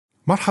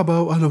مرحبا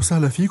واهلا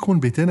وسهلا فيكم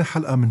بتاني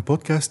حلقة من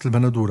بودكاست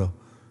البندورة.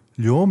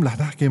 اليوم رح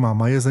نحكي مع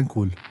مايا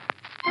زنكول.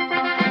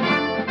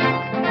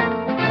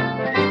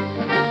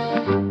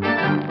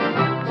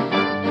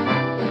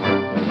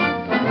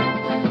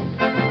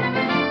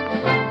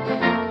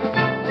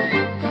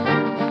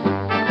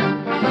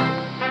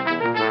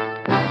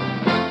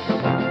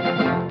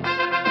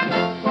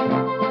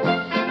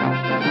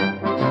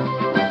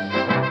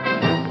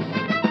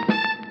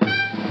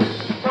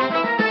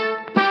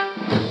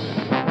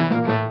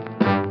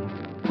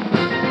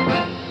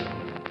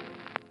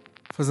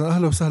 فإذا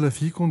أهلا وسهلا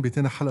فيكم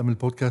بتاني حلقة من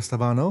البودكاست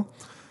تبعنا.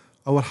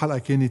 أول حلقة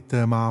كانت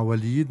مع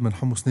وليد من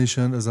حمص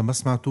نيشن. إذا ما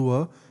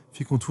سمعتوها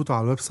فيكم تفوتوا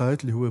على الويب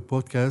سايت اللي هو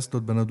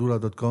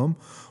podcast.banadura.com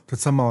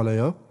وتتسمعوا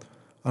عليها.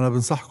 أنا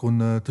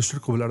بنصحكم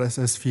تشتركوا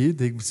بالRSS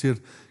feed، هيك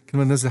بصير كل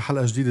ما ننزل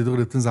حلقة جديدة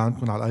دغري بتنزل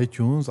عندكم على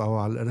iTunes أو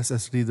على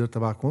الRSS reader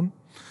تبعكم.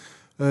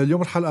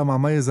 اليوم الحلقة مع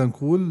مايا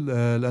زنكول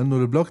لأنه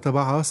البلوج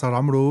تبعها صار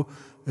عمره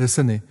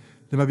سنة.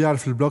 اللي ما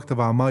بيعرف البلوج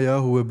تبع مايا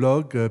هو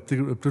بلوج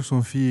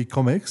بترسم فيه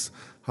كوميكس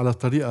على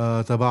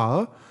الطريقة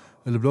تبعها.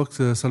 البلوج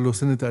صار له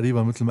سنة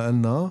تقريبا مثل ما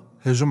قلنا.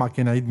 هي الجمعة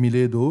كان عيد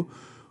ميلاده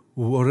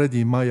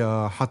وأوريدي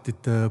مايا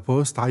حطت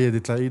بوست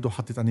عيدت العيد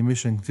وحطت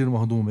أنيميشن كتير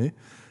مهضومة.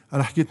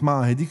 أنا حكيت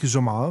معها هديك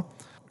الجمعة،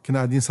 كنا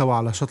قاعدين سوا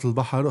على شط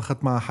البحر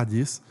وأخذت معها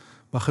حديث.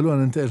 ما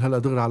خلونا ننتقل هلأ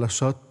دغري على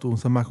الشط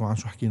ونسمعكم عن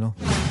شو حكينا.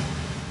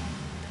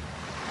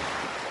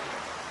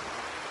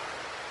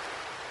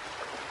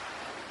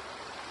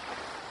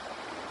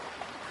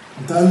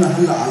 انتقلنا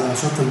هلا على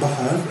شط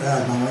البحر،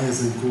 قاعد مع مايا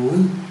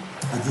زنكول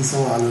قاعدين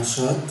سوا على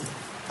الشط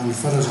عم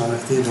نتفرج على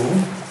كتابه.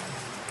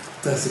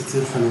 الطقس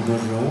كتير حلو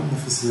برا، ما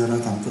في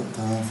سيارات عم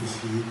تقطع، ما في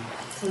شيء،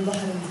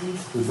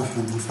 والبحر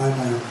نظيف. هاي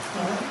مايا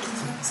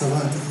سوا،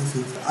 انت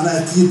كيفك؟ انا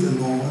اكيد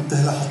انه انت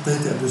هلا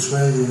حطيتي قبل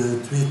شوي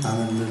تويت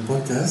عن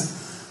البودكاست،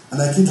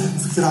 انا اكيد رح يكون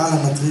في كثير عالم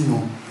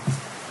ناطرينه.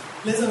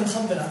 لازم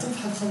نخبر، عطوك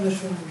حاب خبر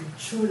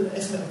شو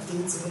اخر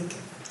ابديتس وهيك.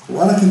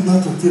 وانا كنت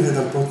ناطر كثير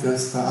هذا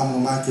البودكاست اعمله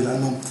معك،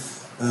 لانه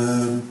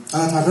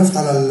انا تعرفت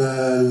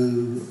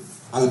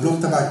على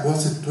البلوج تبعك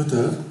بواسطة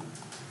تويتر،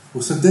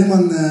 وصرت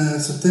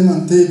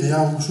دايما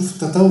تابع وشوف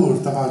التطور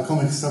تبع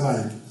الكوميكس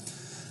تبعك.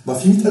 بقى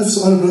في 100,000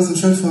 سؤال براسي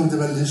مش عارف وين بدي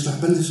بلش. رح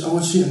بلش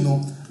اول شيء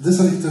انه قد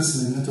صار لك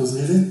ترسمي من انت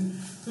وصغيره؟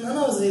 من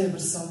انا وصغيره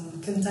برسم،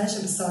 كنت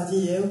عايشه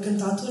بالسعوديه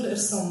وكنت على طول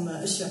ارسم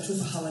اشياء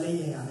بشوفها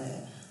حواليا، يعني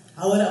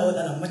على ورقه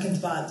والقلم. ما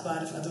كنت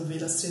بعرف ادوبي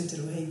إلستريتور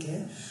وهيك،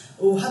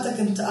 وحتى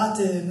كنت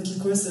اعطي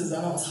مثل كورسز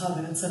انا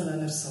واصحابي نتسلى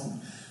نرسم.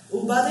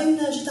 وبعدين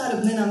جيت على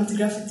لبنان عملت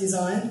جرافيك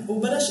ديزاين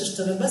وبلش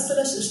اشتغل. بس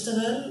بلش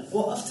اشتغل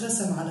وقفت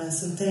رسم على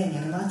سنتين،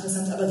 يعني ما عاد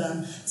رسمت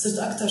ابدا. صرت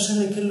اكتر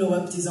شغلي كله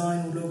ويب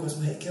ديزاين ولوجوز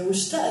وهيك،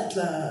 واشتقت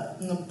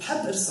لانه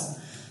بحب ارسم.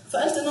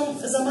 فقلت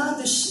انه اذا ما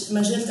عنديش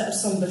مجال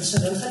تارسم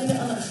بالشغل خليني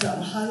انا اخلق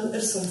محل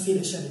ارسم فيه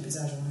الاشياء اللي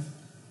بيزعجوني.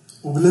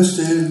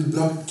 وبلشتي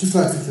البلوج، كيف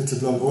طلعت فكره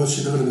البلوج؟ اول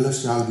شيء دغري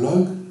بلشتي على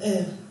البلوج؟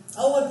 ايه،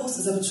 اول بوست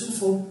اذا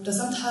بتشوفوا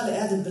رسمت حالي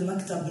قاعده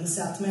بالمكتب من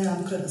الساعه 8 على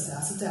بكره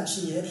للساعه 6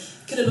 عشيه،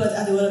 كل الوقت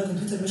قاعده ورا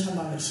الكمبيوتر مش عم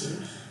بعمل شيء.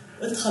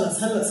 قلت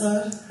خلص هلا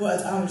صار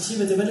وقت اعمل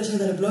شيء، بدي بلش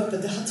هذا البلوج،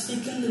 بدي احط فيه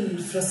كل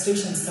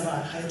الفرستريشنز تبع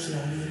الحياه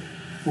اليوميه.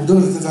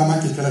 ودغري تطلع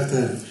معك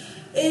الكاركتر؟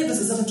 ايه، بس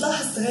اذا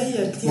بتلاحظ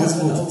تغير كثير.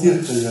 مزبوط،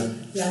 كثير تغير.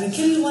 يعني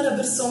كل مره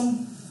برسم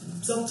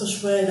بزبطه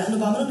شوي لانه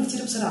بعملهم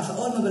كثير بسرعه.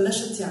 فاول ما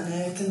بلشت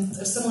يعني كنت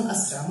ارسمهم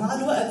اسرع، مع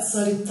الوقت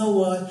صار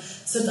يتطور،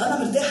 صرت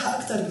انا مرتاحه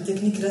اكثر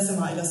بتكنيك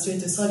رسم على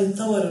إلستريتور. صار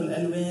يتطوروا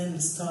الالوان،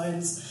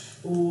 الستايلز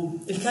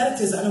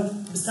والكاركترز. انا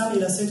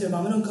بستعمل إلستريتور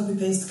بعملهم كوبي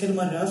بيست كل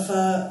مره،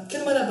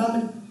 فكل مره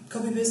بعمل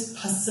كوبي بيست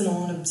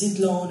بحسنهم، بزيد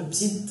لون،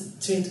 بزيد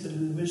تريت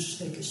بالوجه،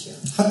 هيك اشياء.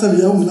 حتى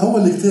من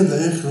اول الكتاب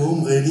لاخره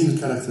مغيرين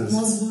الكاركترز.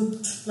 مزبوط،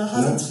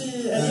 لاحظت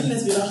في قليل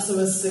ناس بيلاحظوا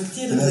بس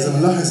كتير. يعني اذا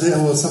بنلاحظ زي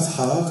اول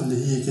صفحه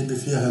اللي هي كاتبه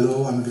فيها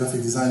هلو عم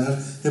جرافيك ديزاينر،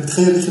 هي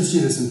بتخيل اخر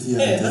شيء رسمتيها.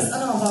 ايه، بس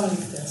انا عم بعمل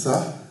كتاب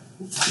صح.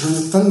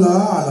 اذا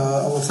نطلع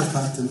على اول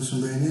صفحه انت مش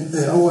مبينه،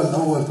 ايه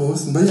اول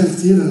بوست مبين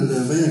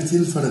كتير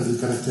الفرق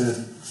بالكاركتر.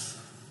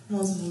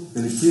 مزبوط،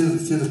 يعني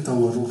كتير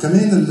تطور.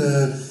 وكمان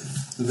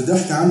اللي بدي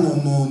احكي عنه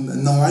انه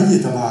النوعيه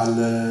تبع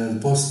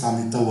البوست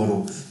عم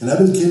يتطوروا. يعني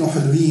قبل كانوا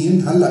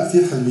حلوين، هلا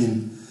كثير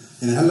حلوين.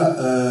 يعني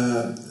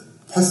هلا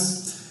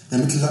بحس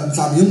يعني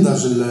مثل عم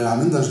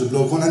ينضج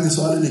البلوج. هون عندي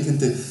سؤال لك،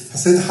 انت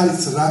حسيت حالك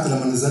سرعت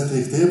لما نزلت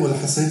الكتاب ولا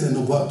حسيت انه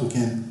بوقته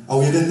كان،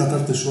 او يا ريت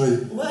نطرت شوي؟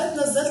 وقت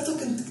نزلته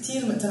كنت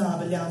كتير مقتنعه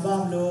باللي عم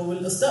بعمله،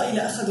 والاصداء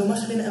اللي اخذه ما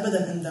خليني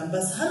ابدا اندم.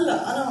 بس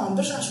هلا انا عم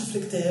برجع اشوف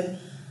الكتاب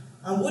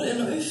عم بقول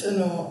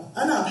انه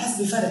انا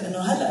بحس بفرق. انه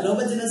هلا لو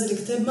بدي نزل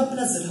كتاب ما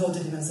بنزل هود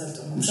اللي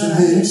نزلته، مشان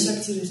عندي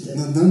اشياء كتير جديده.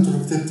 ننطر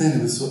كتاب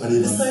تاني بالسوق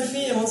قريبا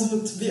بالصيفيه.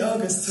 مزبوط،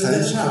 باغسطس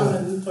رجع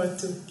اعمل بارت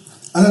 2.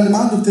 انا اللي ما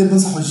عنده كتاب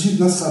بنصحه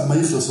يجيب نسخه قبل ما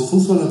يخلص.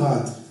 وخلص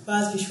ولا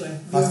بعد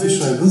في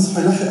شوي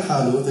بنصحه يلحق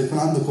حاله يكون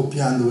عنده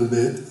كوبي عنده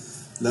بالبيت.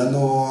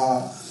 لانه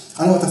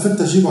انا وقت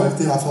فت اجيبه على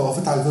الكتاب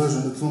وقفت على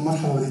الفيرجن قلت له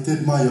مرحبا بدي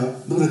كتاب مايا،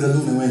 دغري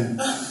دلوني وين.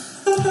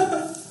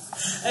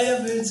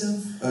 اي فيرجن؟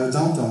 داون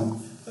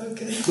تاون.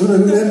 اوكي.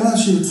 دغري ايه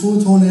ماشي،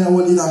 بتفوت هون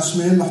اول ايد على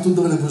الشمال محطوط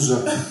دغري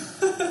بوجهك.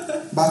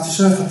 بعد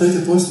شهر حطيت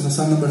البوست انه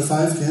صار نمبر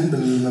 5 كان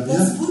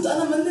بالمبيع. مزبوط،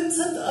 انا ماني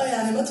مصدقه.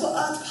 يعني يعني ما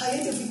توقعت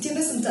بحياتي، وفي كتير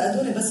ناس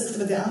انتقدوني بس قلت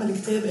بدي اعمل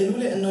كتاب، قالوا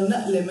لي انه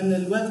النقله من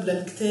الويب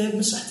للكتاب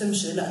مش رح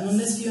تمشي لانه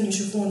الناس فيهم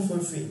يشوفون فور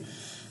فري.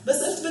 بس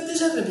قلت بدي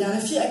اجرب،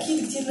 يعني في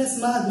اكيد كتير ناس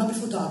ما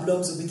بيفوتوا على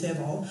بلوجز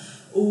وبيتابعوا،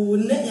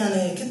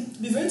 يعني كنت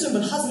بفيرجن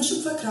بالحظ مش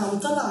مفكره، عم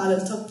بطلع على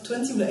التوب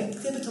 20 ولقيت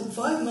كتابي توب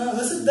 5 ما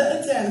بس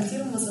صدقت، يعني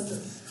كثير انبسطت.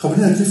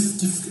 خبرينا كيف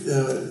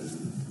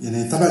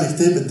يعني تبع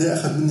الكتاب قد ايه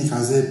اخذ منك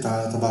عذاب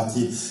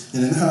تبعتيه؟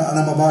 يعني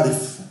انا ما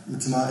بعرف،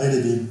 مثل ما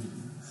قاري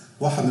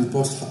واحد من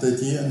البوست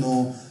حطيتيه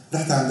انه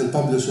رحت عند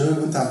الببلشر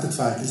وانت عم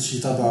تدفع كل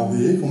شيء تبعه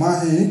وهيك،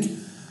 ومع هيك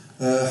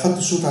حط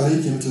الشوط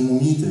عليكي مثل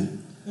مميته.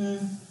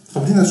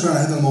 خبرينا شوي عن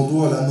هذا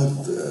الموضوع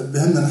لانه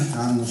بهمنا نحكي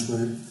عنه شوي.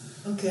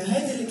 اوكي،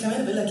 هيدي اللي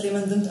كمان بقول لك ليه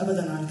ما ندمت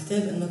ابدا على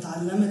الكتاب، انه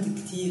تعلمت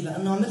كثير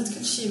لانه عملت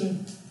كل شيء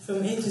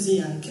from A to Z،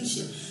 يعني كل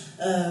شيء.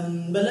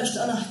 بلشت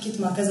انا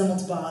حكيت مع كذا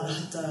مطبعه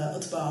لحتى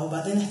اطبع،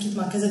 وبعدين حكيت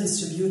مع كذا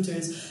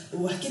ديستريبيوترز،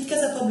 وحكيت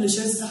كذا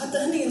ببلشرز حتى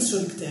هن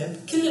ينشروا الكتاب.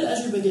 كل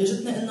الاجوبه اللي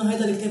اجتني انه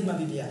هذا الكتاب ما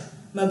بيبيع،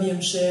 ما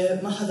بيمشي،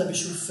 ما حدا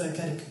بيشوف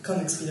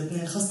كوميكس في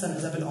لبنان خاصه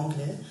اذا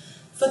بالانجلي.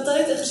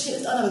 فاضطريت اخر شيء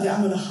قلت انا بدي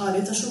اعمله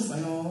لحالي تشوف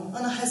انه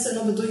انا حاسه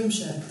انه بده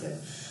يمشي هالكتاب.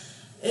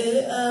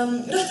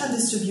 رحت عند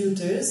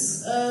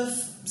ديستريبيوترز،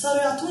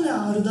 صاروا يعطوني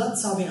عروضات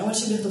صعبين. اول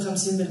شيء بياخذوا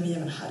 50%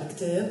 من حال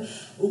كتاب،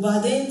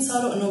 وبعدين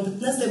صاروا انه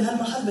بتنزلي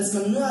بهالمحل بس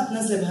ممنوع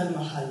تنزلي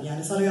بهالمحل،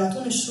 يعني صاروا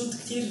يعطوني الشروط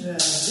كتير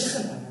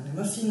بيخنقوا، يعني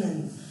ما فينا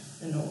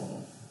انه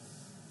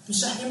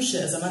مش رح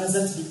يمشي اذا ما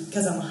نزلت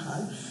بكذا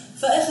محل.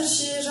 فاخر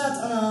شيء رجعت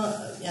انا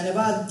يعني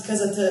بعد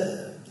كذا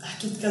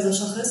حكيت كذا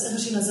شخص، اخر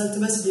شيء نزلت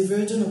بس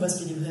بفيرجن وبس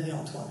بليبراري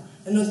انطوان،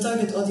 انه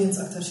التارجت اودينس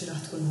اكثر شيء رح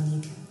تكون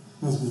هونيك.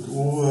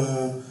 مزبوط.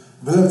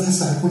 بدل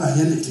بتحس رح يكون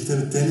احيان لك الكتاب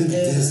الثاني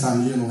كثير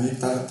استعملينه وهيك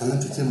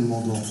تعلمت كثير من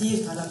الموضوع. كثير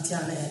تعلمت،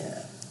 يعني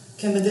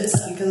كان بدي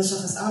اسال كذا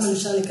شخص اعمل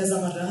الشغله كذا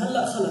مره.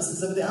 هلا خلص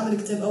اذا بدي اعمل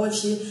كتاب اول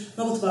شيء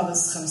ما بطبع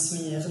بس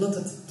 500،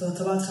 غلطت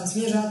طبعت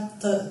 500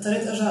 رجعت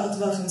اضطريت ارجع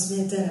اطبع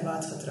 500 ثاني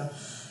بعد فتره.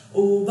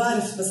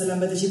 وبعرف مثلا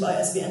بدي اجيب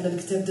ISBN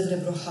للكتاب دغري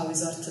بروح على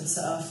وزاره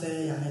الثقافه،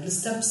 يعني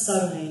الستبس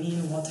صاروا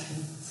هينين وواضحين.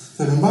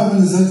 طيب من بعد ما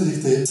نزلت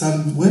الكتاب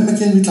صار وين ما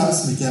كان بيطلع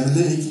اسمك، يعني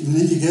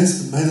بنلاقي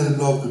جاست بهذا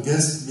البلوج،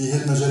 جاست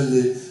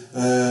بهالمجله،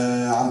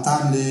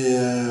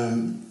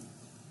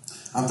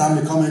 عم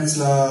تعملي كوميكس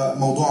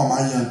لموضوع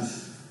معين.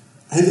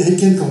 هيك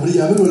كانت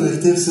خبرية قبل ولا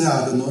الكتاب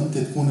ساعد انه انت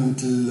تكون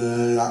مثل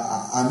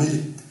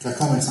عامل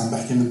ككوميكس عم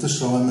بحكي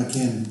منتشرة وين ما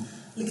كان؟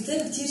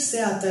 الكتاب كتير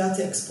ساعد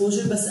يعطي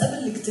اكسبوجر، بس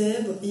قبل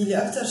الكتاب اللي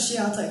اكثر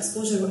شيء عطى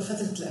اكسبوجر وقت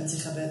فتره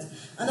الانتخابات.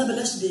 انا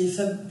بلشت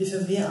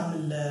بفبراير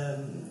اعمل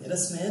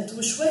رسمات،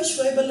 وشوي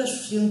شوي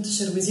بلش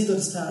ينتشر ويزيدوا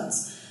الستاتس.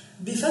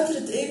 بفتره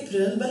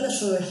ابريل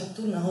بلشوا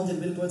يحطوا لنا هودي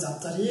البيلبوردز على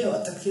الطريق،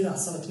 وقتها كثير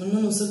عصبت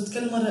منهم، وصرت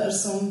كل مره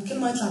ارسم، كل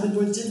ما يطلع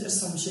بيلبورد جديد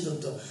ارسم شيء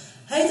ضده.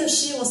 هيدا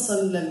الشيء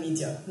وصل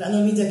للميديا، لانه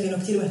الميديا كانوا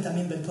كثير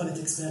مهتمين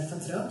بالبوليتكس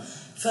بهالفتره،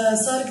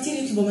 فصار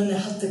كتير يطلبوا مني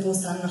حطي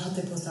بوست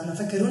عنا،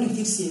 فكروني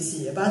كتير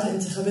سياسية. بعد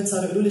الانتخابات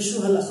صاروا يقولوا لي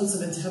شو هلأ خلص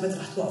الانتخابات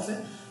رح توقفي؟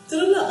 قلت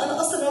لهم لا،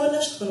 أنا أصلا ما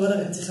بلشت من وراء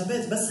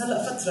الانتخابات، بس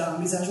هلأ فترة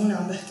عم بيزعجوني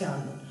عم بحكي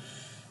عنهم.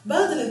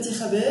 بعد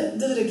الانتخابات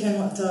دغري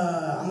كان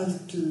وقتها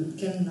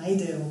كان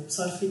عيدة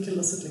وصار في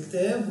كل قصة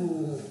الكتاب،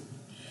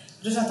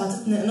 ورجعت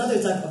عطتني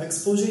another type of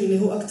exposure اللي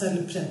هو أكتر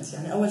البرنت.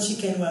 يعني أول شيء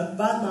كان ويب،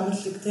 بعد ما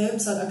عملت الكتاب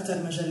صار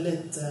أكتر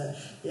مجلات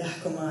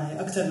يحكوا معي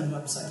أكتر من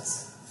ويب سايتس.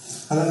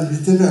 هلا اللي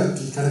بيتابع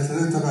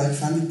الكاركترات تبعك،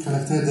 في عندك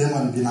كاركتر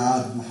دائما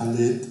بينعاد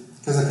محلات،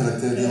 كذا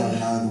كاركتر دائما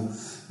بينعادوا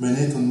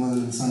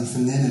بيناتهم مثلا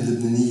الفنانة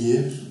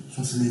اللبنانية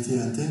شو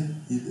سميتيها انت؟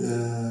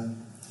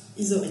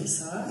 إيزو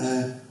إيسا.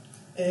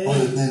 هول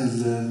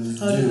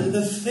الاثنين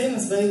the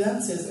famous belly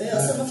dancers.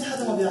 اصلا ما في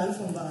حدا ما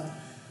بيعرفهم بعد.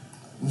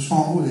 مش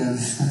معقول يعني.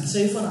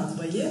 شايفهم على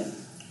دبي؟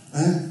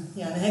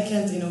 يعني هيك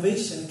كانت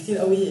انوفيشن كثير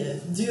قويه،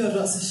 ديو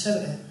الرقص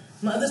الشرقي.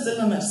 ما قدرت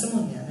الا ما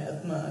ارسمهم، يعني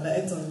قد ما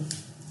لقيتهم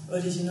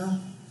اوريجينال.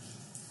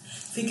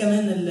 في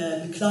كمان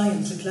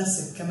الكلاينت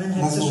الكلاسيك كمان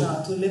هيك بترجع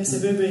على طول لابسه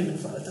بيربري من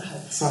فوق لتحت.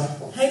 صح.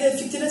 هيدا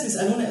في كثير ناس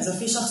بيسالوني اذا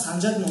في شخص عن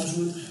جد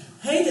موجود.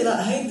 هيدي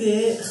لا،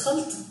 هيدي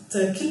خلط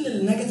كل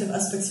النيجاتيف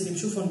اسبكتس اللي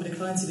بشوفهم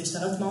بالكلاينتس اللي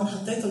اشتغلت معهم،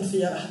 حطيتهم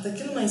فيها حتى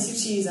كل ما يصير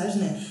شيء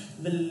يزعجني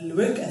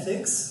بالورك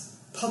اثكس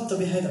بحطه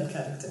بهيدا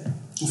الكاركتر.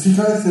 وفي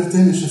كاركتر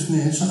تاني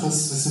شفناه،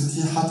 شخص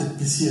رسمتيه حاطط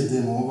بي سي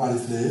قدامه ما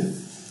بعرف ليه،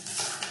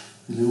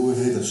 اللي هو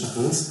هيدا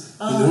الشخص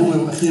اللي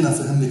هو اخيرا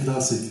فهم لي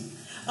كلاسيك.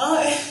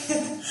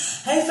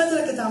 هاي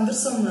فترة كنت عم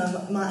برسم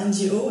مع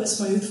NGO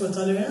اسمه Youth for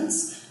Tolerance،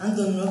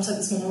 عندهم ويب سايت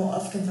اسمه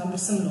موقف، كنت عم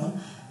برسم لهم،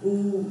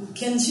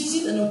 وكان شيء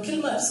جديد انه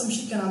كل ما ارسم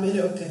شيء كان عم بيقول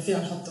لي اوكي فينا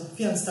نحطه،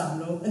 فينا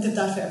نستعمله، انت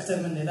بتعرفي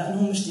اكثر مني،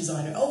 لانه هو مش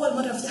ديزاينر. اول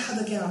مره في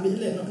حدا كان عم بيقول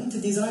لي انه انت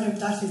ديزاينر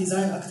بتعرفي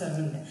ديزاين اكثر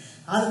مني.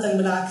 عاده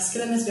بالعكس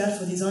كل الناس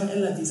بيعرفوا ديزاين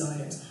الا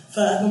الديزاينرز.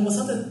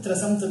 فانبسطت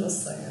رسمت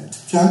القصه. يعني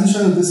في عندي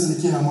شغله بدي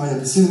اسالك اياها مايا،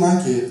 بصير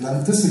معك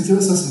لانه بترسمي كثير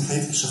قصص من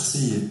حياتك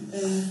الشخصيه.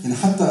 يعني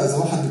حتى اذا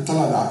واحد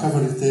بيطلع على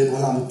كفر الكتاب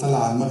ولا عم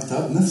بيطلع على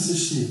المكتب نفس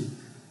الشيء،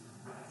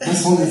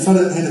 بس هون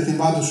الفرق هيدا كان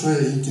بعده شوي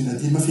يمكن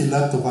قديم، ما في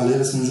اللابتوب عليه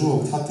بس من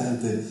جوا بتحطي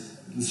انت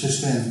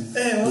الشاشتين.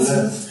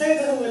 مظبوط،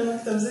 هيدا هو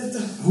المكتب ذاته.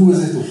 هو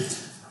ذاته.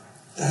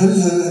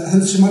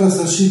 هل شي مره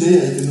صار شيء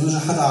ضايقك انه اجى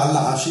حدا علق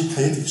على شيء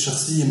بحياتك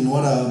الشخصيه من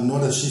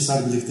ورا الشيء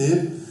صار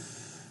بالكتاب؟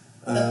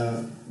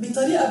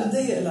 بطريقه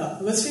بتضايق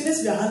لا، بس في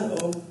ناس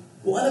بيعلقوا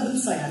وانا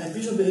بنسى يعني،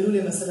 بيجوا بيقولوا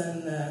لي مثلا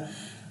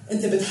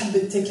انت بتحب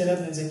التيكي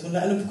لبنه زيتون،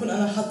 لانه بكون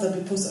انا حاطه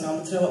بالبوست انه عم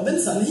بتروق،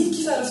 بنسى انه هي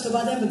كيف عرفته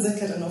بعدين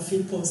بتذكر انه في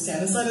بوست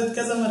يعني، صارت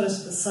كذا مره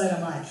صايره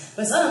معي.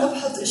 بس انا ما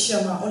بحط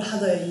اشياء معقول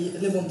حدا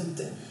يقلبهم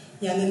ضدي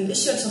يعني.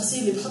 الاشياء الشخصيه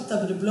اللي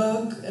بحطها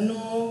بالبلوج انه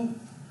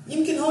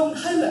يمكن هون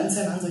حيلا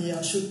انسان عنده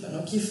اياها شوف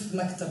انه كيف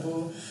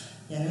مكتبه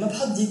يعني، ما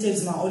بحط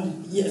ديتيلز معقول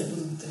يقلبوا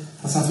ضدي.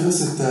 بس في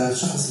قصه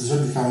الشخص اللي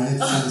جاب لك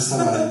عمليه الشمس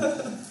تبعي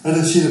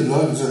هذا شيء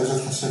البلوج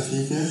جد حشر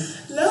فيك؟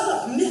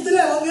 لا منيح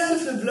طلع ما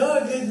بيعرف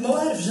البلوج، ما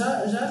بعرف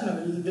جارنا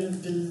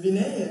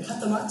بالبنايه،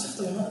 حتى ما عاد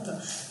شفته من وقتها.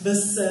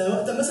 بس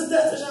وقتها ما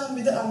صدقت اجى عم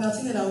بدق عم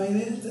يعطيني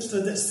العوينات، قلت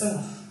بدي استمع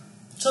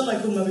ان شاء الله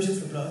يكون ما بيشوف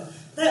البلوج.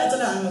 لا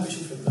طلع انا ما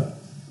بيشوف البلوج.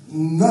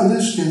 لا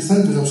ليش كان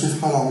سلبي لو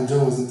شايف حاله عم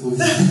يتجوز انت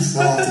وهي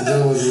عم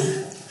تتجوزوا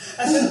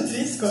عشان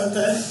تريسك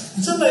وقتها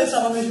ان شاء الله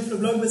يطلع ما بيشوف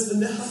البلوج، بس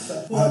بدي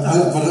احطه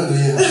هلا برق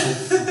لي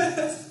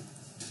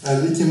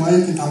اياها. ليكي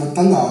مايا كنت عم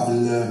بتطلع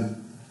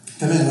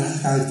كمان رح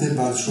نحكي عن الكتاب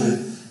بعد شوي.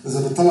 اذا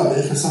بتطلع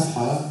باخر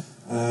صفحه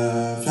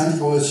في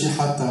عندك اول شيء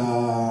حتى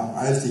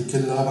عائلتي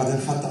كلها، بعدين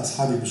حتى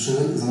اصحابي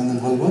بالشغل اذا ما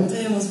نغلط.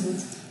 ايه مزبوط.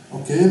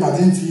 اوكي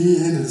بعدين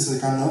في هيدا اللي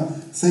اسالك عنها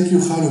ثانك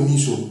يو خالو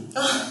ميشو.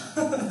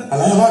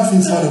 هلا انا بعرف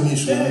مين خالو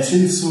ميشو، انا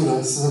شايف الصوره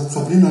بس اذا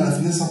بتخبرينا لان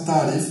في ناس ما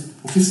بتعرف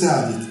وكيف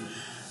ساعدت.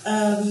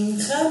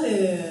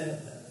 خالي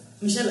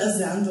ميشيل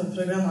أزي عنده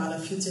بروجرام على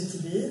فيوتشر تي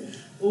في،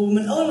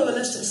 ومن اول ما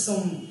بلشت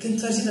ارسم كنت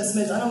فرجيه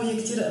رسمات انا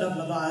وياه كثير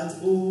قرب لبعض،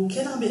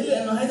 وكان عم بيقول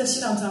لي انه هيدا الشيء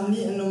اللي عم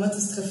تعمليه انه ما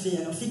تستخفيه،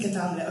 انه فيك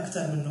تعملي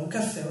اكثر منه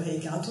وكفي،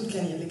 وهيك على طول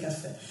كان يقول لي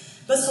كفي.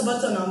 بس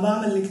خبرته انه عم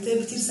بعمل الكتاب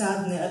كثير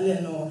ساعدني، قال لي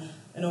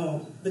انه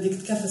بدك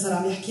تكفي، صار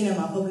عم يحكينا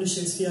مع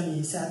ببلشرز فيهم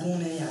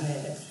يساعدوني يعني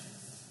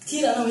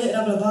كثير، انا وياه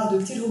قرب لبعض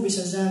وكثير هو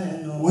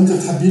بيشجعني انه. وانت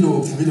بتحبي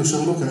له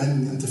شغله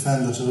كمان؟ انت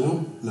فان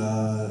لشغله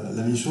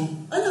لميشو؟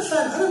 انا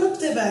فان، انا ما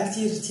بتابع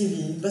كثير تي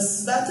في،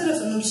 بس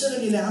بعترف انه الشغل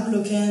اللي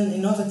عمله كان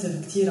انوفيتيف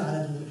كثير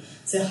على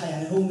الساحه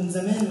يعني. هو من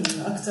زمان،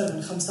 من اكثر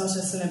من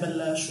 15 سنه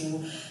بلش،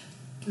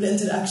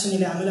 والانتراكشن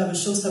اللي عملها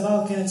بالشوز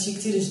تبعه كانت شيء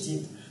كثير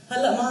جديد.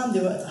 هلا ما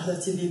عندي وقت احضر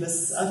تي في،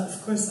 بس اوف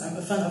كورس ام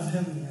ا فان اوف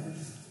هيم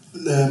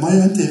يعني.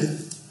 مايا انت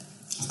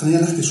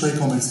خلينا نحكي شوي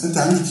كوميكس. انت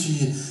عندك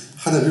شيء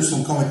حدا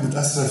بيرسم كوميك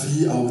متاثر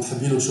فيه او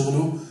بتحبي له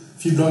شغله؟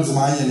 في بلوجز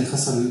معينه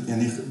خاصه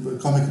يعني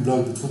كوميك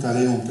بلوج بتفوت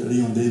عليهم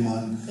بتقريهم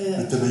دائما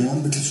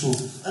بتتابعيهم مثل شو؟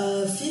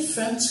 في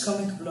فرنش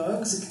كوميك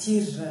بلوجز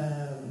كثير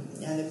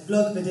يعني.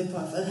 بلوج بدي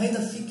هيدا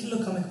في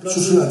كله كوميك بلوج.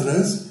 شو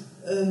الادريس؟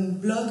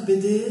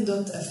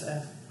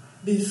 blogbd.fr.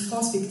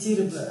 بفرنسا في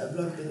كتير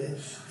بلوج بدي،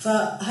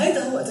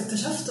 فهيدا هو وقت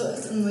اكتشفته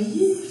قلت انه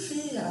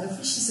في يعني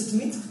في شي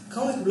 600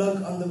 كوميك بلوج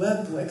on the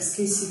web، و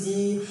XKCD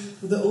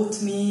و The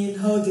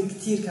Oatmeal. هودي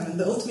كتير كمان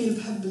The Oatmeal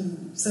بحب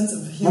السنس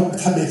اوف هيومر. ما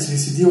بتحبي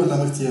XKCD ولا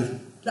ما كتير؟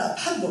 لا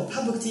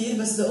بحبه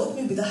كتير، بس The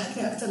Oatmeal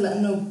بيضحكني اكتر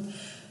لانه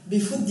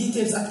بيفوت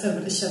ديتيلز اكتر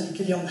بالاشياء اللي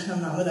كل يوم نحن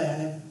بنعملها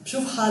يعني.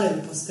 بشوف حالي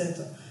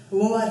ببوستاته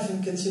وما بعرف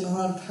يمكن شي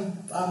نهار بحب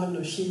اعمل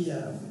له شي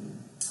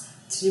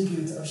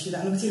تريبيوت او شي،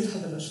 لانه كتير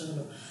بحب له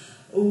شغله.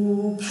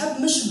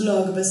 وبحب مش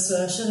بلوج بس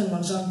شغل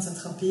مارجان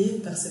ساتخابي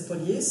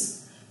بيرسيبوليس.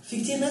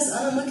 في كتير ناس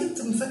انا ما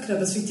كنت مفكره،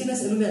 بس في كتير ناس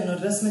قالوا لي انه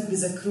الرسمه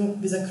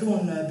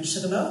بيذكرون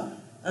بشغلها.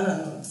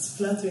 انا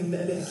فلاترينج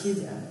لي اكيد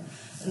يعني،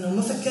 انه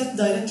ما فكرت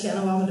دايركتلي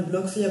انا بعمل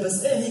بلوج فيها، بس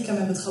هي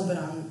كمان بتخبر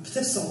عن،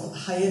 بترسم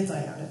حياتها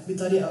يعني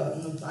بطريقه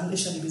انه عن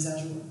الاشياء اللي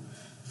بيزعجوها.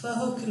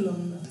 فهو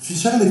كلهم. في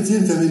شغله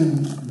كتير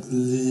كمان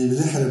اللي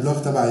بلاحظ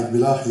البلوج تبعك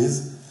بلاحظ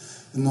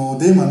انه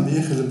دائما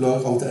باخر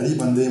البلوج او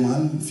تقريبا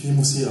دائما في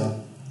موسيقى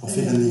او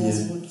في غنية.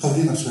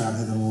 خبرينا شوي عن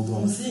هذا الموضوع.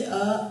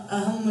 الموسيقى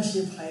أهم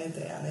شيء بحياتي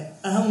يعني،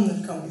 أهم من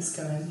الكوميكس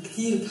كمان.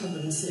 كثير بحب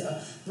الموسيقى.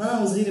 أنا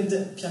وصغيرة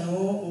بدأت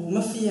بيانو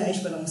وما في عيش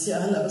بلا موسيقى.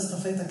 هلأ بس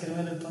طفيتها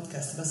كرمال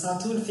البودكاست، بس على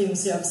طول في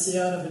موسيقى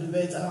بالسيارة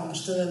بالبيت أنا عم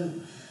بشتغل.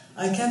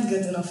 I can't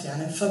get enough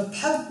يعني.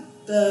 فبحب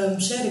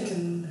مشارك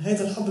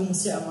هيدا الحب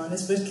الموسيقى مع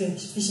ناس. بركي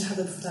في شي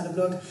حدا بفوت على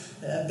البلوج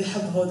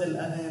بحب هود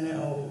الأغاني،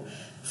 أو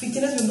في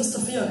كتير ناس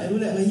بينبسطوا فيهم. قالوا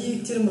لي أنه هي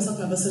كتير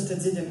انبسطنا بس صرت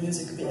تزيد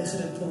الميوزك بآخر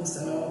البوست،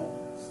 أنه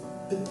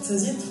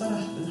بتزيد فرح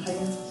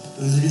بالحياة.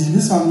 اللي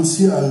بيسمع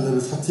الموسيقى اللي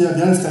بتحطيها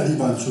بيعرف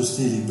تقريبا شو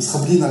ستيلي، بس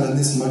خبرينا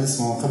للناس اللي ما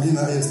بيسمعوا،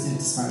 خبرينا أي ستيل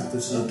بتسمع أكتر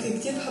شيء. أوكي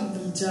كتير بحب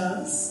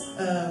الجاز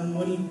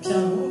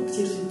والبيانو،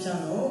 كتير في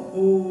البيانو.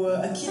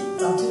 وأكيد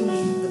تعطول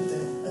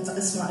بدي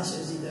أسمع أشياء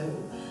جديدة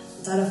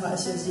وتعرف على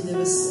أشياء جديدة،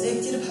 بس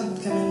كتير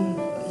بحب كمان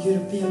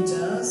European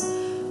جاز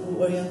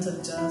وأورينتال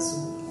جاز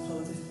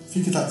وهودي.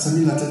 فيك تسمي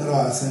لنا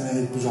 3-4 أسامي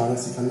هيك بيجوا على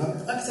راسك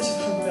هلا؟ أكتر شيء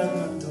بحب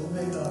برادماند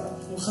وهيدا،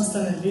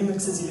 وخاصة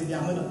الريمكسز اللي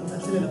بيعملها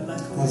مثل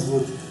البلاك.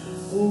 مزبوط.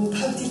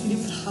 وبحب كتير فيليب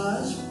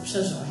الحاج، بشجع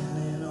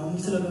يعني. أنا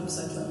عملت له الويب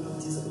سايت لأنه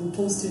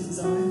وبوستر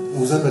ديزاين.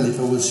 وزبلك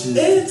أول شيء.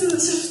 إيه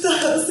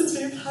شفتها قصة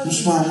فيليب الحاج.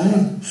 مش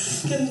معقول.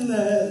 كان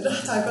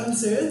رحت على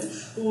كونسرت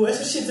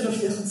وآخر شيء قلت له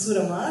في أخذ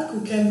صورة معك،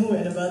 وكان هو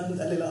بعد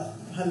قال لي لا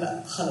هلا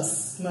خلص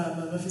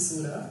ما في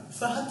صورة.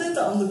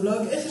 فحطيتها on the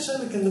blog. آخر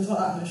شغلة كنت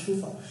بتوقع إنه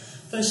أشوفها،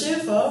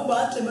 فشافها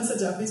وبعت لي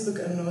مسج على فيسبوك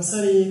إنه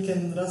سوري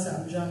كان راسي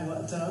عم بيجاني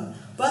وقتها.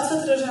 بعد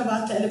فترة رجع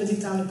بعت لي قال لي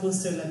بدك تعمل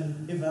بوستر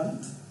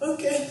للإيفنت.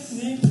 أوكي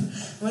ديل.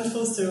 عملت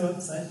بوستر ويب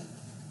سايت.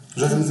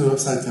 رجعت مثل الويب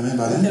سايت كمان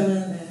بعدين؟ كمان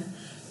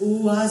ايه.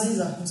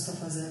 وعزيزة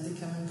مصطفى زادي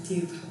كمان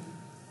كتير بحب.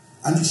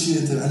 عندك شيء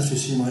انت مألفة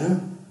شيء مايا؟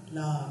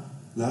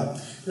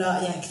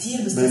 لا يعني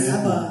كتير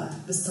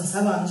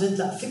بستصعبها عن جد.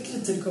 لا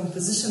فكرة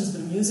الكومبوزيشنز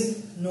بالميوزك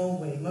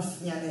نو واي، ما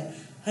يعني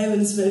هاي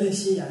بالنسبة لي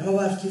شيء يعني ما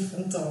بعرف كيف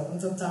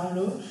انت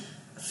بتعملوا.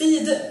 في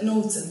دق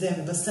نوتس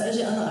قدامي بس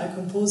تأجي انا اي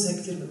كومبوز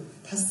هيك كتير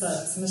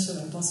بحسها ميشن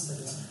امبوسيبل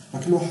يعني. ما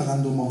كل واحد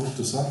عنده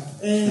موهبته صح؟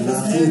 ايه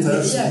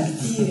بس هي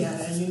كتير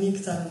يعني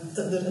يونيك تالنت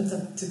تقدر انت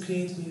تو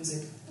كريت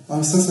ميوزك.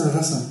 مستنسل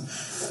الرسم.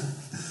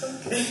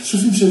 شو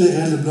في مشي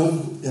غير البلوج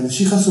يعني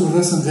شيء خاصه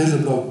بالرسم غير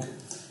البلوج؟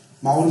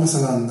 معقول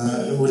مثلا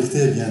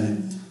والكتاب يعني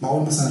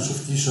معقول مثلا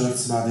نشوف تي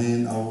شيرتس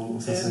بعدين او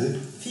قصص هيك؟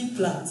 في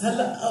بلانز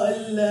هلا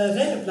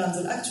غير البلانز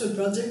الاكتشوال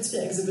بروجكت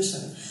في اكزيبيشن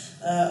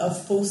اوف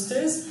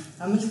بوسترز.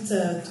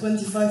 عملت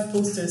 25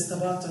 بوسترز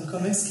تبعتهم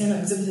كوميكس كانوا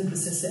اكزيبيتد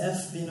بالسي سي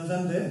اف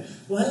بنوفمبر،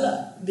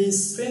 وهلا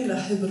بسبرينج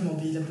رح يبرموا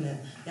بلبنان.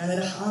 يعني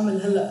رح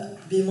اعمل هلا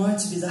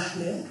بمارتش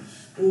بزحله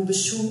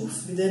وبالشوف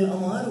بدير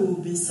القمر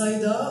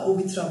وبصيدا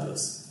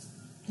وبطرابلس.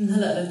 من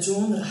هلا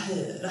للجون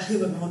رح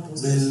يبقى هول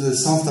بوسترز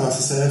بالصنف تبع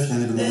سي سي اف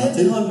يعني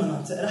بالمناطق. بهول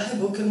المناطق رح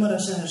يبقوا كل مره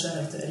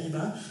شهر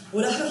تقريبا.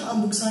 ورح اروح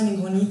اعمل بوك سايننج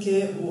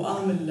هونيك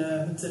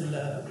واعمل مثل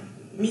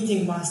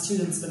ميتينج مع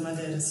ستودنتس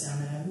بالمدارس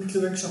يعني مثل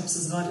ورك شوبس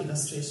صغار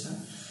illustration.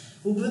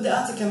 وبدي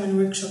اعطي كمان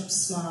ورك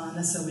شوبس مع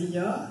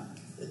نسويه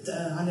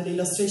عن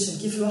الإلستريشن،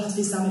 كيف الواحد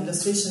فيه يستعمل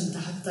إلستريشن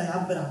حتى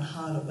يعبر عن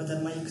حاله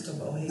بدل ما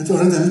يكتب أو هيك. أنت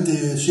أوريدي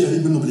عملت شيء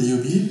قريب منه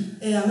بالأيوبي؟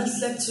 إيه عملت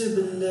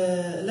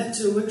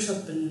لكتشر وركشوب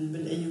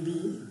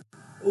بالأيوبي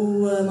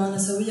ومع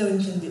نسوية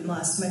ويمكن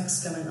مع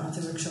سمكس كمان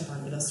أعطي وركشوب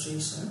عن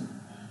إلستريشن.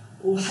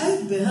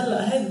 وحابة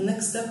هلا هيد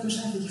النكست ستيب مش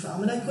عارفة كيف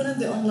أعملها، يكون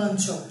عندي أونلاين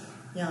شوب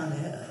يعني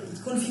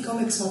تكون في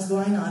كوميكس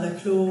مطبوعين على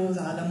كلوز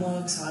على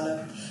موكس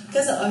على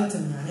كذا ايتم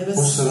يعني.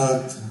 بس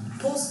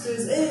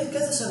بوسترز ايه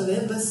كذا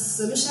شغله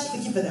بس مش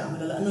عارفه كيف بدي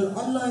اعملها لانه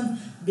الاونلاين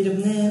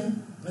بلبنان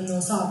انه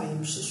صعب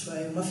يمشي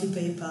شوي وما في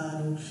باي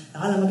بال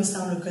والعالم ما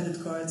بيستعملوا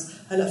كريدت كاردز.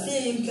 هلا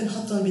في يمكن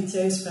حطهم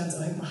بتيرز فريندز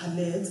او هيك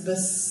محلات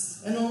بس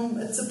انه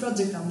اتس ا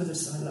بروجكت عم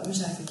بدرسه هلا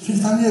مش عارفه كيف.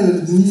 في تعمليها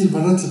للبنانيه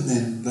برات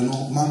لبنان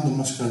لانه ما عندهم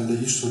مشكله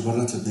يشتروا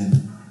برات لبنان.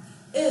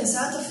 ايه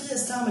ساعتها في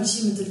استعمل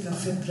شيء مثل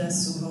كافيه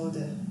بريس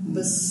وهودي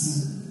بس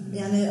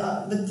يعني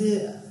بدي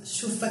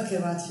شوف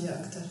فكر بعد فيها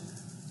اكثر.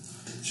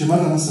 شي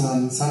مرة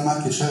مثلا صار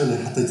معك شغلة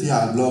حطيتيها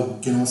على البلوج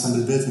كانوا مثلا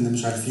بالبيت هن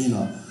مش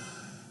عارفينها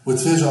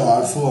وتفاجئوا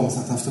عرفوها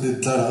مثلا تنفترض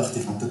كلارا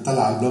أختك عم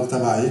تطلع على البلوج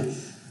تبعك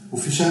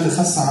وفي شغلة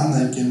خاصة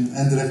عنا يمكن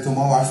اندريكت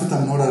وما وعرفتها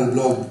من ورا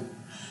البلوج.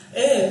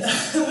 ايه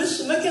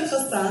مش ما كان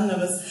خاصة عنا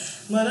بس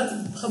مرات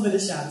بخبر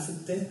اشي عن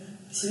ستة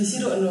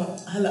بيصيروا انه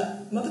هلا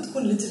ما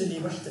بتكون ليترلي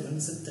وحده من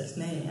ستة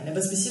اثنين يعني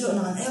بس بيصيروا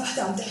انه عن اي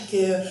وحده عم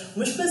تحكي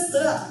ومش بس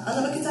طلع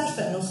انا ما كنت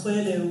عارفه انه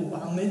خوالي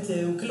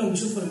وعماتي وكلهم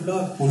بيشوفوا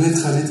البلوج. ولاد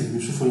خالتك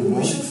بيشوفوا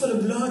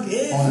البلوج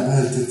ايه انا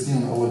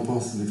بهالتترين اول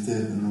بوست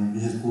بالكتاب انه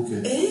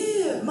بهالكوكه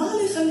ايه ما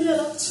علي خليها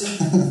لطشه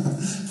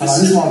هلا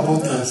عم يسمعوا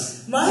البودكاست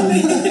ما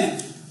علي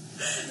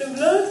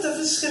البلوج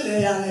تفش خلقه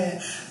يعني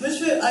مش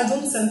اي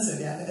دونت سنسر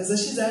يعني اذا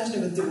شيء زعجني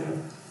بدي اقوله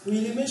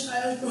واللي مش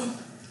عاجبه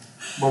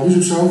ما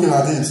بيجوا بشعوك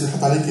بعدين بصير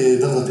يحط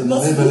عليك ضغط انه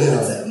هي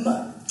بلاها.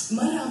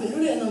 مرة عم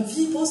بيقولوا لي انه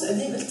في بوست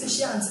قديم قلت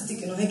شيء عن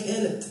ستك انه هيك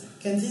قالت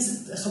كان في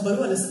ست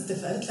خبروها لستة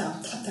فقالت لي عم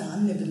تحطي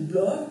عني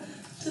بالبلوج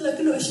قلت لها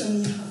كله اشياء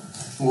منيحة.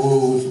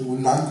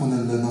 واللي عندكم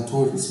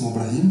الناطور اسمه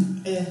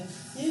ابراهيم ايه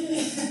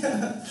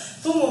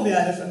هو ما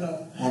بيعرف انه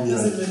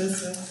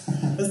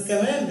بس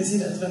كمان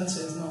بيصير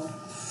ادفنتشرز معه.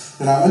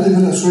 انا عم اقلب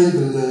هلا شوي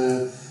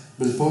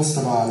بالبوست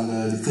تبع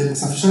الكتاب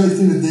مثلا في شغله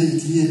كثير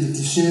بتضايقك هي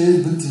الكليشيه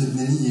البنت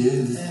اللبنانيه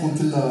اللي تكون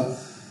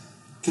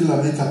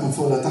كلها ميك اب من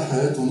فوق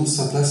لتحت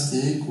ونصها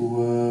بلاستيك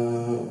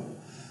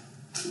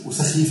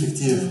وسخيفه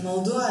كثير.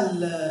 موضوع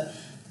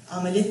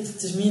عمليه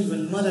التجميل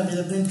بالمرة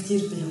بلبنان كثير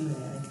بيهمني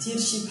يعني كثير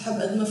شيء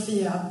بحب قد ما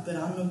في اعبر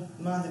عنه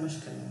ما عندي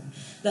مشكله يعني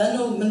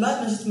لانه من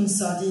بعد ما جيت من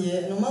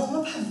السعوديه انه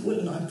ما بحب اقول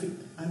انه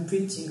I'm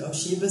preaching او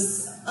شيء بس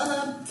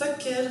انا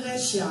بفكر غير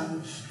شيء عن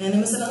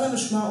يعني مثلا انا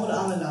مش معقول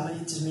اعمل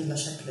عمليه تجميل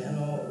لشكلي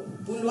انه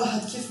بقول الواحد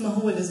كيف ما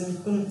هو لازم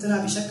يكون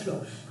مقتنع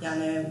بشكله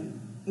يعني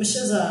مش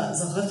اذا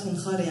صغرت من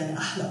خاري يعني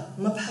احلى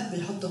ما بحب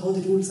يحطوا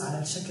هودي رولز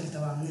على الشكل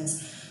تبع الناس.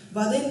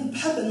 بعدين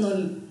بحب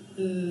انه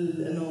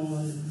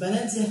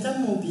البنات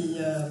يهتموا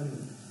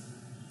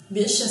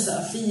باشياء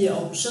ثقافيه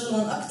او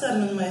بشغلهم اكثر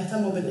من ما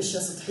يهتموا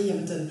بالاشياء السطحيه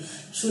مثل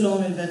شو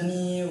لون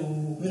الفرني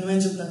ومن وين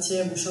جبنا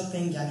تياب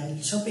وشوبينج. يعني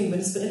الشوبينج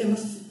بالنسبه لي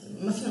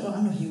ما فينا نقول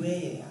عنه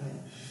هوايه يعني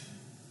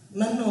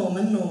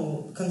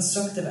منه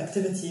constructive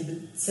activity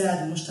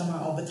بتساعد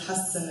المجتمع او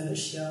بتحسن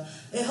الاشياء.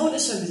 ايه هول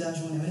الاشياء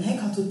بيزعجوني من هيك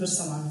على طول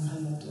برسم عن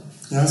هالموضوع.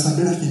 يعني مثلا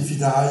امبارح كان في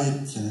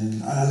دعايه يعني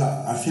هلا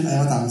عارفين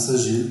ايمتى عم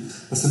نسجل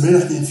بس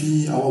امبارح كان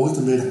في او اول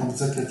امبارح ما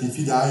بتذكر كان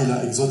في دعايه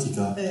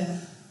لاكزوتيكا. ايه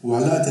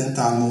وعلقت انت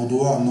على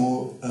الموضوع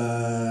انه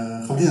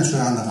خبرينا شوي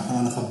عنها رح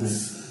انا نخبر.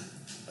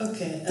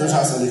 اوكي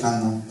ترجع اسالك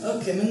عنها.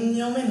 اوكي من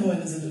يومين هو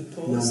نزل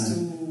البوست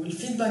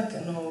والفيدباك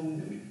انه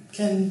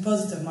كان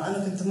بوزيتيف مع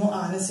انه كنت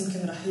موقع ناس يمكن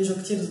رح يجوا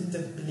كتير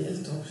ضد باللي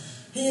قلته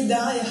هي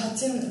الدعاية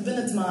حاطين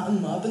بنت مع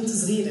أمها، بنت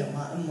صغيرة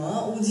مع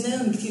أمها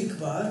ودينارهم كتير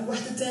كبار،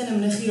 وواحدة تانية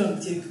مناخيرهم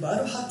كتير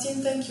كبار،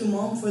 وحاطين thank you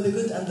mom for the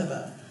good and the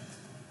bad.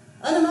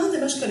 أنا ما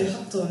عندي مشكلة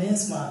يحطوا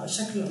ناس مع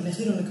شكل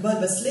مناخيرهم كبار،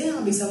 بس ليه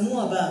عم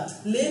بيسموها باد؟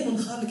 ليه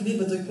المنخار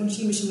الكبير بده يكون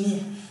شيء مش منيح؟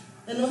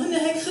 إنه هن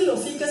هيك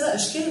خلقوا في كذا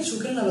أشكال، شو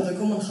كلنا بده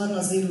يكون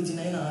منخارنا صغير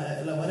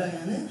ودينينا لورا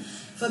يعني.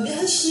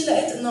 فبهالشي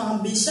لقيت إنه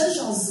عم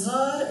بيشجعوا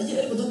الصغار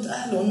يقلبوا ضد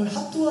أهلهم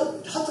ويحطوا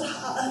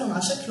الحق أهلهم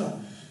على شكلهم.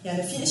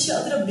 يعني في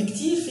اشياء اضرب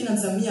بكتير فينا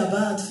نسميها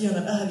باد فيهم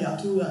الاهل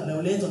يعطوها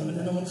لاولادهم من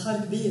انه منخار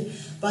كبير.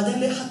 بعدين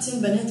ليه حاطين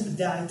بنات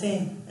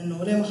بالداعيتين؟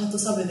 انه ليه ما حطوا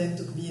صبي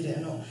دايمته كبيره؟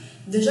 انه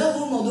ديجا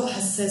هو الموضوع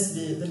حساس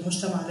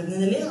بالمجتمع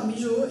اللبناني، ليه عم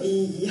يجوا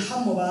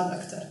يحموا بعض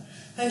اكثر؟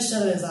 هاي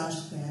الشغله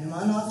ازعجتني يعني،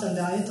 مع انه عاده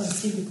دعايتهم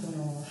كثير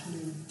بيكونوا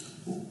حلوين.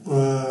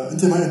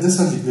 انت ما قد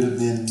صار لك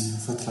بلبنان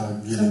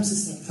فتره كبيره؟ 5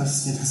 سنين.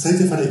 5 سنين.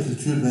 حسيتي فرق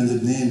كلتور بين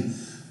لبنان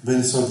وبين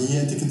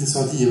السعوديه؟ انت كنت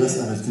سعوديه بس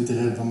قبل، كنت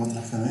غير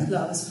بمطرح كمان؟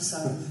 لا بس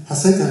بالسعوديه.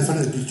 حسيتي هالفرق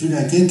الكلتوري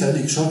يعني كان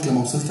لك شوك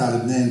لما وصلت على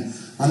لبنان؟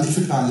 عندك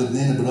فكره عن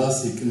لبنان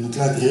براسك انه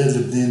طلعت غير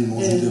لبنان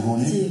الموجوده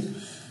هون؟ كثير.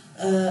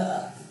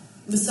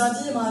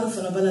 بالسعودية معروف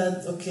إنه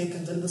بلد أوكي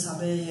كنت ألبس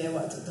عباية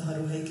وقت الظهر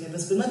وهيك،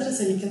 بس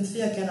بالمدرسة اللي كنت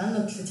فيها كان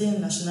عندنا 3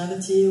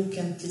 ناشوناليتي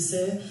وكانت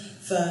ليسيه،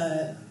 ف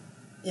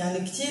يعني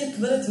كتير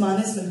كبرت مع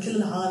ناس من كل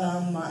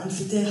العالم، مع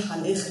انفتاح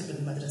على الآخر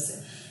بالمدرسة.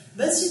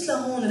 بس جيت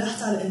لهون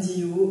رحت على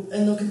الإنديو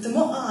إنه كنت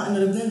موقعة إنه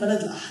لبنان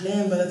بلد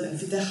الأحلام، بلد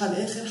الانفتاح على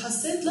الآخر.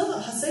 حسيت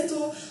لا،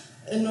 حسيته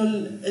إنه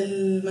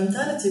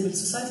المنتاليتي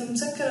بالسوسايتي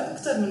مسكرة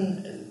أكتر من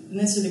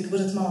الناس اللي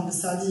كبرت معهم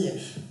بالسعودية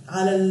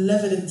على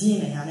الليفل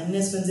الديني. يعني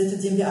الناس من ذات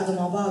الدين بيقعدوا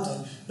مع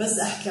بعضهم، بس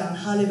أحكي عن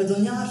حالي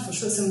بدهم يعرفوا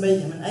شو اسم بيي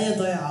من أي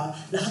ضيعة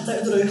لحتى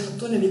يقدروا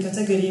يحطوني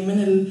بكاتيجوري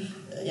من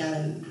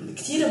يعني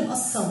كتير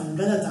مقسم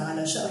البلد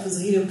على شقف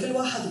صغيرة، وكل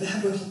واحد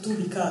بيحبوا يحطوه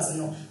بكاز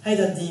إنه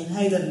هيدا الدين،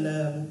 هيدا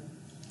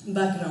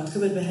الباك جراوند،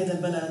 كبر بهيدا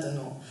البلد.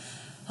 إنه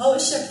هاو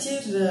اشياء كتير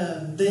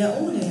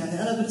ضايقوني.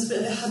 يعني أنا بالنسبة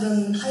لي حدا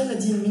من حي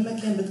دين مين ما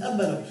كان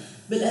بتقبله.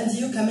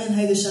 بالانديو كمان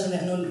هيدا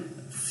الشغلة إنه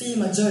في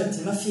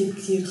ماجورتي، ما في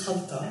كتير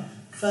خلطة،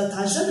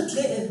 فتعجبت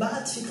لاقي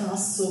بعد في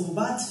تعصب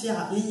وبعد في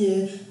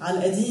عقلية على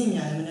القديم،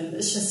 يعني من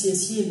الاشياء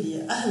السياسية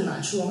اللي أهلنا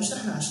عاشوها مش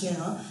نحن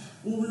عشناها،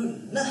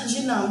 ونحن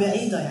جيلنا عم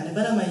بعيدها يعني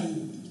بلا ما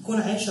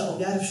يكون عايشة أو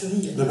بيعرف شو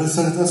هي. لا بس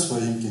صارت أسوأ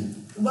يمكن.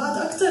 وبعد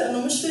أكتر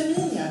إنه مش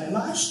فاهمين، يعني ما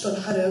عشتوا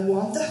الحرب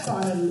وعم تحكوا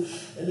عن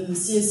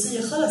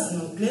السياسية، خلص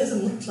إنه لازم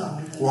نطلع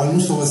من وعلى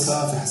المستوى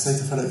الثقافي حسيت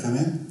فرق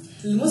كمان؟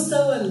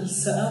 المستوى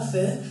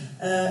الثقافي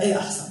إيه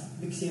أحسن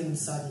بكثير من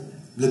السعودية.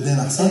 بلبنان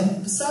أحسن؟ إيه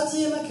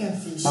بالسعودية ما كان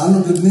في شيء. مع إنه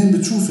بلبنان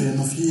بتشوفي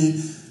إنه في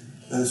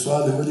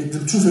سؤال هو لك،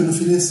 بتشوفي إنه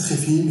في ناس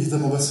سخيفين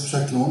بيهتموا بس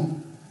بشكلهم،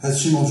 هذا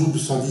الشيء موجود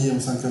بالسعودية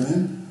مثلا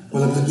كمان؟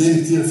 ولا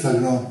بلبنان كتير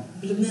فلاجران؟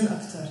 بلبنان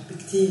أكتر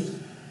بكتير.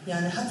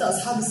 يعني حتى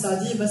أصحاب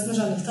السعودية بس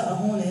نرجع نلتقى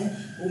هون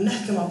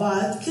وبنحكي مع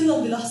بعض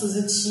كلهم بيلاحظوا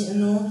زيت الشيء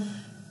إنه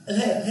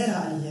غير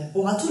عقلية،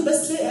 وعطول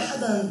بس لاقي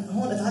حدا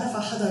هون اتعرف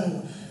على حدا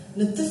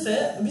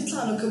نتفق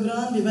بيطلع إنه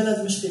كبران ببلد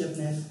مش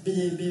بلبنان،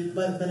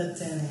 ببلد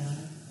تاني.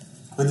 يعني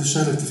هذه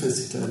الشغلة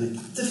بتفقسك لأليك؟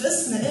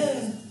 بتفقسني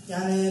إيه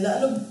يعني،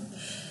 لأنه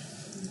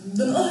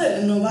بنقهر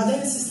إنه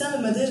بعدين السيستم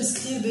المدارس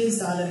كتير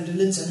بيزد على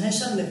الريليجن. هاي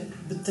شغلة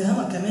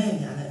بتهمها كمان،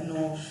 يعني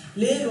إنه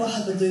ليه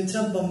الواحد بده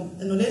يتربى،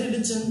 إنه ليه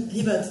الريليجن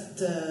هي بقى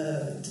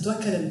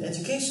تتوكل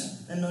الإديوكيشن،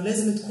 إنه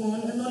لازم تكون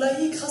إنه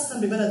لايك خاصة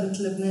ببلد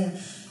مثل لبنان.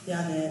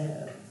 يعني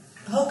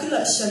هاو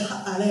كلها أشياء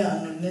الحق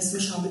عليها إنه الناس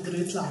مش عم بيقدروا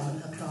يطلعوا من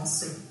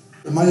هالتعصب.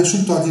 مايا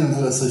شو بتوعدينا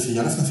هلا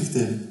صيفية؟ عرفنا في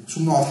كتاب، شو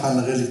بنوعد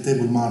حالنا غير الكتاب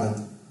والمعرض؟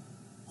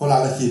 هول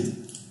على أكيد.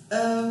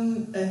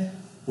 إيه.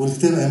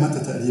 والكتاب أي متى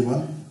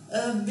تقريبا؟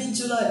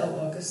 بجولاي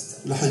أو أغسطس.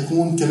 رح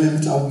يكون كمان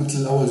مثل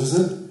الأول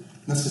جزء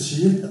نفس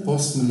الشيء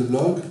بوست من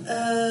البلوج؟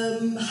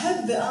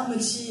 حابة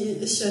أعمل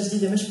شيء أشياء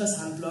جديدة مش بس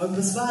عن البلوج،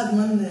 بس بعد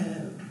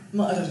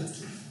ما قررت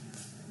كيف.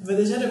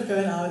 بدي أجرب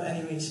كمان أعمل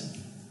أنيميشن.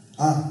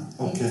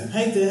 أوكي.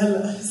 هيدي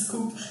هلا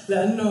سكوب،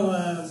 لأنه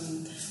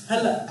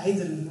هلا عيد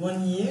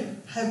ال1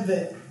 year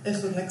حابة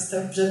أخذ next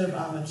step جرب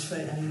أعمل شوي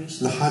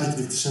أنيميشن. لحالك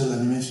بدك تشتغل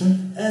أنيميشن؟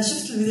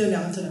 شفت الفيديو اللي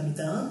عملته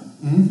لميدان،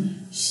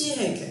 شيء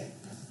هيك.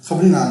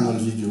 خبرينا عنه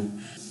الفيديو.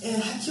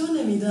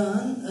 حكيونا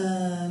ميدان،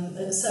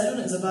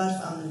 سألونا إذا بعرف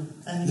أعمل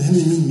أنيميشن.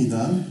 اللي هن مين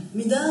ميدان؟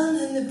 ميدان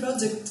هن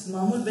بروجكت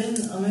معمول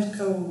بين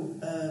أمريكا و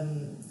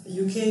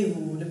UK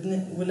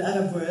ولبنان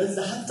والعرب وورلد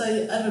لحتى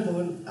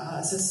يقربوا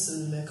على أساس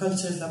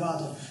الكالتشرز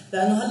لبعضهم،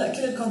 لأنه هلأ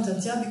كل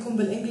الكونتنت يا بيكون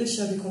بالإنجليش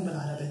يا بيكون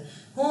بالعربي.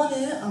 هون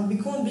عم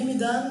بيكون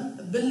بميدان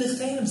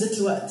باللغتين بذات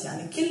الوقت،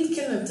 يعني كل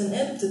كلمة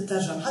بتنقال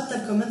بتترجم، حتى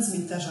الكومنتس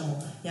بيترجموا.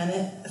 يعني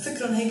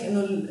فكرهم هيك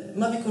إنه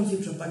ما بيكون في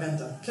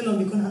بروباغندا، كلهم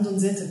بيكون عندهم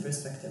ذات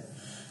البرسبكتيف.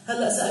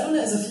 هلا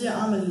سألونا إذا فيها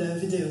أعمل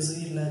فيديو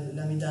صغير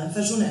لميدان،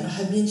 فرجونا إنه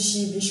حابين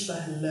شيء بيشبه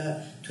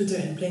التويتر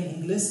in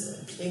plain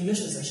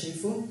English إذا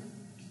شايفوا.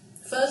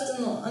 فقلت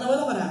إنه أنا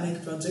ولا مرة عملت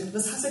بروجكت،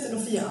 بس حسيت إنه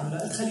فيها أعمله،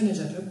 قلت خليني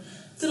أجرب.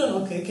 قلت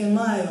لهم أوكي، كان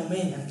معي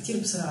يومين يعني كتير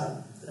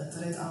بسرعة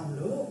اضطريت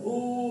أعمله،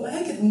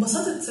 وهيك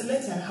انبسطت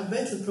سليت يعني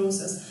حبيت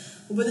البروسس،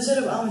 وبدي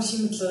أجرب أعمل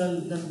شيء مثل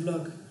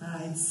للبلوج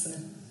هاي السنة.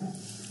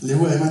 اللي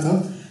هو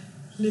إيمتى؟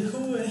 اللي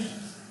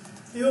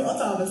هو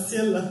قطع بس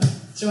يلا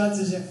جمعة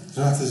الجاي.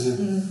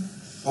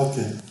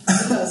 اوكي.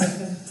 إلا إذا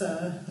كنت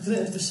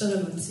غرقت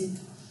بالشغل ونسيت.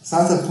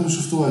 ساعتها بتكونوا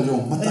شفتوها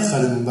اليوم، ما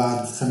تأخر من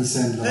بعد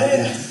خميسين لبعدين.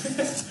 إيه.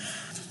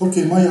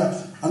 اوكي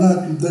مايا،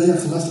 انا مبدئيا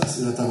خلصت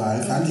الاسئله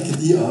تبعك، عندك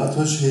دقيقه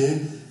توجهي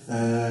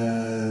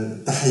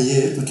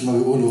تحيات مثل ما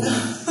بيقولوا،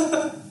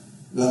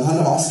 لانه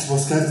هلا بعصر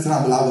البودكاست كثير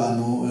عم بلعبها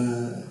انه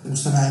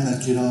مستمعينا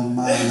الكرام،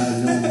 معنا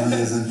اليوم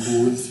مايا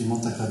زنكول في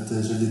منطقه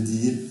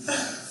جليل.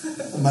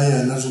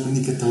 مايا، نرجو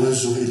منك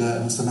التوجه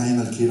الى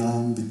مستمعينا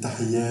الكرام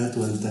بالتحيات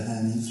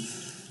والتهاني.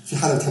 في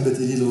حدا بتحب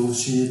تقولي له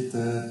شيء؟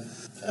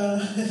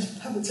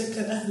 بحب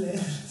أتشكر أهلي.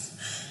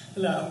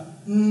 لا،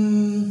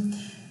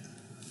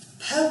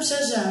 بحب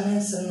شجع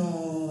الناس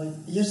إنه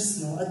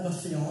يرسموا قد ما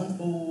فيهم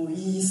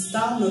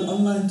ويستعملوا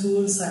الأونلاين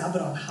تولز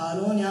يعبروا عن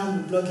حالهم،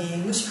 يعملوا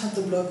بلوجينج، مش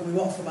يحطوا بلوج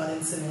ويوقفوا بعدين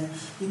سنة،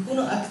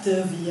 يكونوا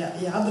أكتف،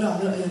 يعبروا عن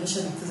رأيهم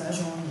الأشياء اللي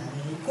بتزعجهم،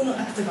 يعني يكونوا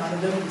أكتف على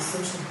ليفل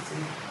السوشيال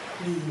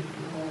كتير.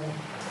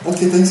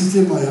 اوكي، ثانكس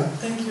كثير مايا.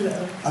 ثانك يو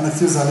لك. انا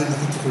كثير زعلان انك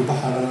كنت في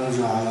البحر، انا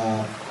ارجع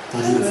على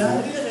طريق. حلو،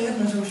 اللي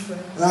غيرنا جو شوي.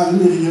 يعني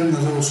اللي غيرنا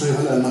جو شوي،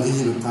 هلا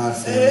المغرب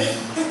بتعرفي.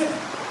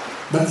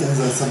 بركي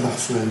انزل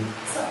اسبح شوي.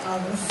 سقعة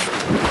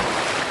بس.